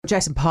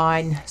Jason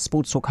Pine,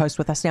 Sports Talk host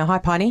with us now. Hi,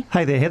 Piney.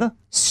 Hey there, Heather.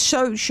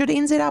 So should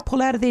NZR pull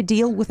out of their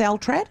deal with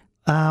Altrad?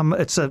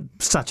 It's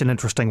such an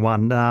interesting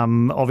one.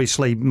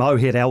 Obviously,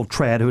 Mohed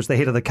Altrad, who is the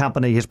head of the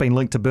company, has been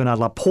linked to Bernard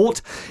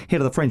Laporte, head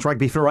of the French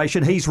Rugby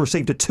Federation. He's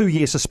received a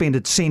 2-year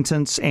suspended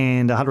sentence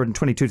and a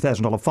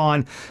 $122,000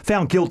 fine,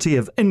 found guilty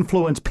of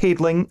influence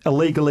peddling,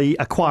 illegally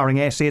acquiring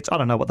assets. I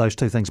don't know what those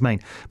two things mean,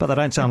 but they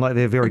don't sound like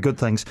they're very good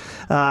things.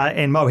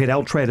 And Mohed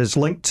Altrad is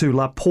linked to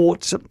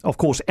Laporte. Of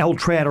course,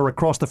 Altrad are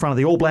across the front of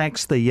the All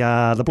Blacks,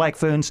 the Black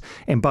Ferns,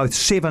 and both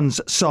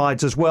Sevens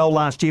sides as well.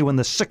 Last year, when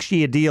the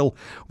 6-year deal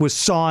was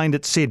signed,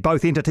 it said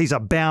both entities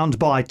are bound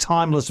by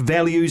timeless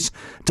values,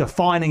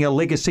 defining a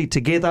legacy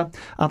together.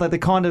 Are they the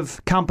kind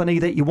of company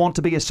that you want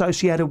to be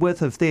associated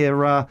with if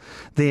their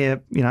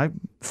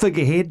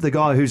figurehead, the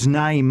guy whose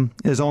name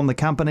is on the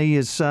company,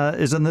 is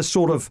in this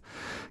sort of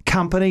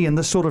company and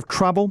this sort of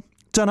trouble?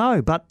 Don't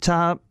know, but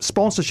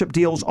sponsorship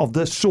deals of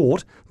this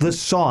sort, this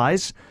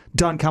size,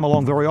 don't come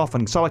along very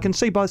often. So I can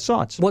see both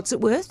sides. What's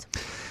it worth?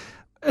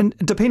 And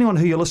depending on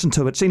who you listen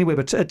to, it's anywhere,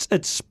 but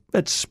it's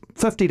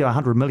 50 to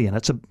 100 million.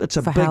 It's a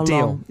For big how deal.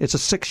 long? It's a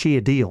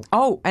 6-year deal.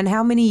 Oh, and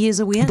how many years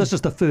are we in? This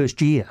is the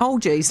first year. Oh,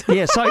 geez.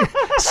 Yeah,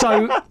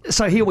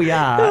 so here we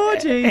are. Oh,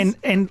 geez.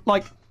 And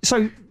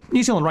so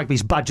New Zealand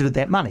Rugby's budgeted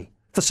that money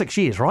for 6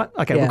 years, right?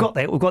 Okay, Yeah.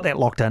 we've got that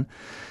locked in.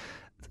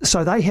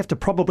 So they have to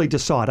probably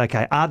decide,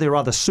 okay, are there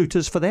other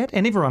suitors for that?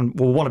 And everyone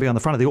will want to be on the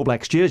front of the All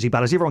Blacks jersey,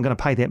 but is everyone going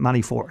to pay that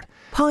money for it?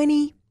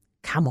 Piney,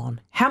 come on.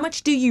 How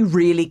much do you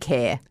really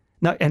care?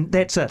 No, and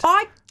that's it.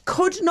 I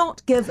could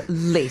not give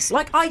less.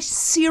 Like, I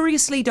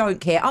seriously don't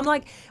care. I'm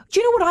like,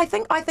 do you know what I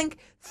think? I think,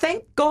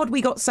 thank God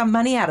we got some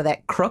money out of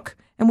that crook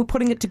and we're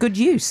putting it to good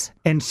use.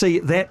 And see,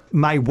 that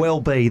may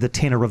well be the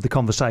tenor of the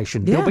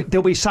conversation. Yeah.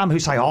 There'll be some who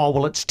say, oh,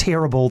 well, it's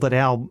terrible that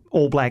our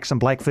All Blacks and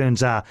Black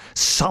Ferns are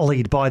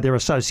sullied by their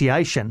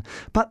association.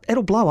 But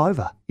it'll blow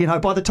over. You know,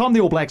 by the time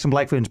the All Blacks and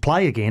Black Ferns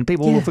play again,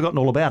 people will have forgotten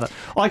all about it.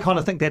 I kind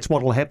of think that's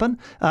what will happen.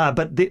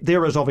 But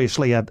there is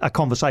obviously a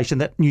conversation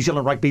that New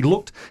Zealand Rugby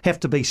have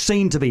to be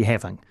seen to be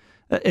having,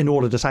 in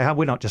order to say, hey,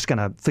 we're not just going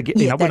to forget,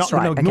 Yeah, we're not that's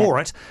going right. to ignore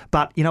it,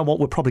 but you know what,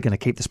 we're probably going to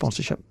keep the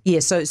sponsorship.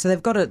 Yeah, so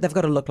they've got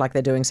to look like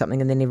they're doing something,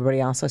 and then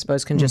everybody else, I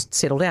suppose, can just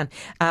settle down.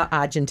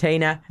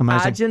 Argentina.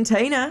 Amazing.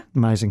 Argentina.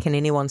 Amazing. Can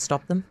anyone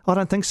stop them? I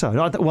don't think so.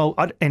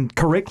 And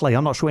correctly,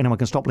 I'm not sure anyone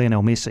can stop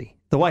Lionel Messi.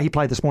 The way he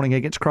played this morning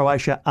against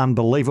Croatia,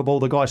 unbelievable.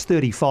 The guy's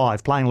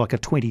 35, playing like a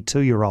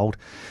 22-year-old,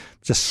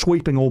 just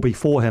sweeping all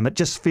before him. It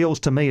just feels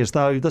to me as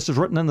though this is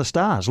written in the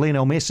stars.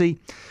 Lionel Messi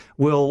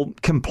will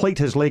complete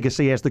his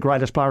legacy as the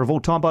greatest player of all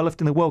time by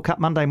lifting the World Cup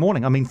Monday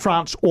morning. I mean,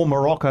 France or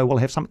Morocco will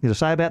have something to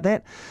say about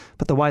that,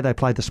 but the way they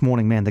played this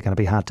morning, man, they're going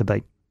to be hard to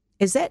beat.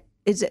 Is that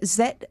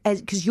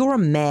because you're a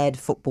mad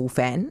football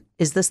fan?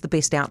 Is this the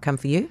best outcome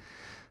for you?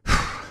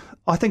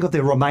 I think of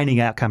the remaining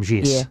outcomes,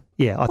 yes.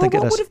 Yeah, I think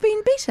what it is. would have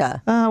been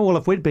better? Well,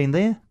 if we'd been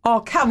there.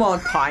 Oh, come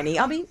on, Piney.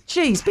 I mean,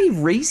 geez, be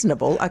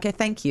reasonable. Okay,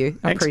 thank you.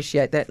 I Thanks.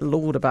 appreciate that.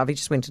 Lord above, he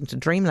just went into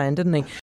dreamland, didn't he?